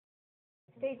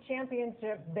State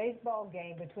championship baseball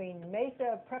game between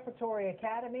Mesa Preparatory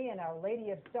Academy and Our Lady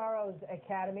of Sorrows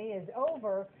Academy is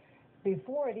over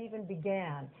before it even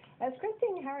began. As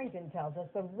Christine Harrington tells us,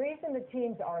 the reason the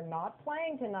teams are not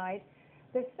playing tonight,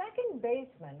 the second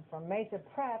baseman from Mesa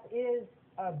Prep is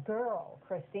a girl.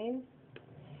 Christine?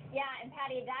 Yeah, and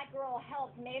Patty, that girl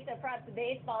helped Mesa Prep's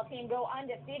baseball team go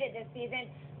undefeated this season,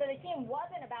 so the team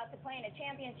wasn't about to play in a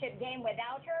championship game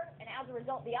without her, and as a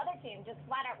result, the other team just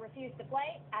flat out refused to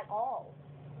play at all.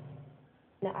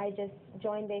 I just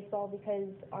joined baseball because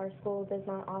our school does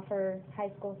not offer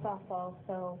high school softball,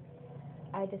 so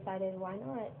I decided why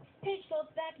not. Paige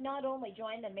Sultzbach not only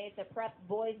joined the Mesa Prep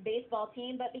boys baseball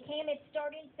team, but became its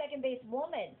starting second base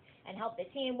woman and helped the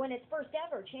team win its first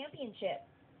ever championship.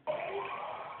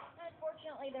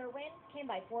 Unfortunately, their win came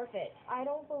by forfeit. I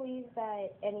don't believe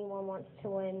that anyone wants to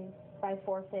win by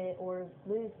forfeit or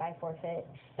lose by forfeit.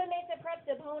 But Mesa Prep's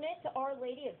opponent, Our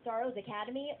Lady of Sorrows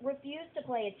Academy, refused to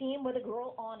play a team with a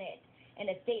girl on it. In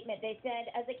a statement, they said,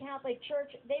 as a Catholic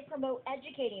church, they promote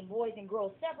educating boys and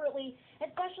girls separately,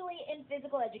 especially in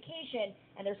physical education,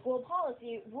 and their school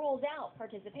policy rules out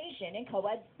participation in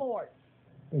co-ed sports.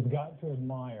 We've got to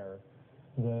admire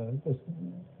the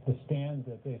stand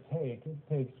that they take. It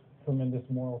takes tremendous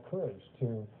moral courage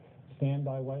to stand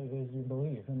by what it is you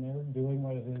believe, and they're doing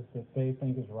what it is that they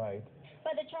think is right.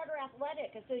 But the Charter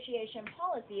Athletic Association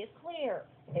policy is clear.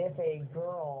 If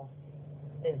girls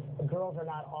are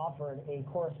not offered a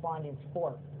corresponding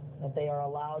sport, that they are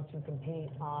allowed to compete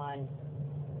on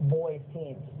boys'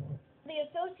 teams. The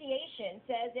association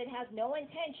says it has no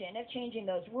intention of changing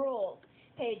those rules.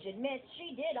 Paige admits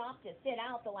she did opt to sit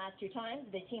out the last two times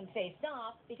the team faced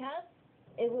off because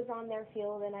it was on their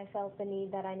field, and I felt the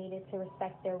need that I needed to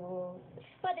respect their rules.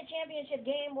 But the championship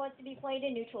game was to be played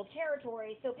in neutral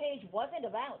territory, so Paige wasn't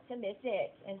about to miss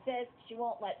it and says she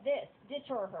won't let this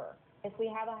deter her. If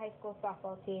we have a high school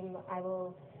softball team, I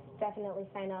will definitely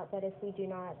sign up, but if we do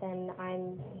not, then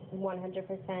I'm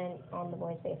 100% on the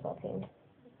boys baseball team.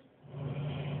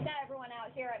 Now everyone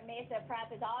out here at Mesa Prep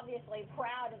is obviously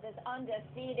proud of this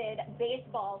undefeated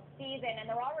baseball season, and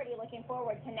they're already looking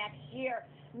forward to next year.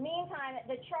 Meantime,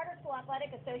 the Charter School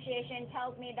Athletic Association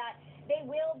tells me that they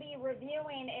will be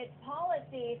reviewing its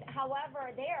policies.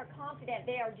 However, they are confident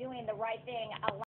they are doing the right thing.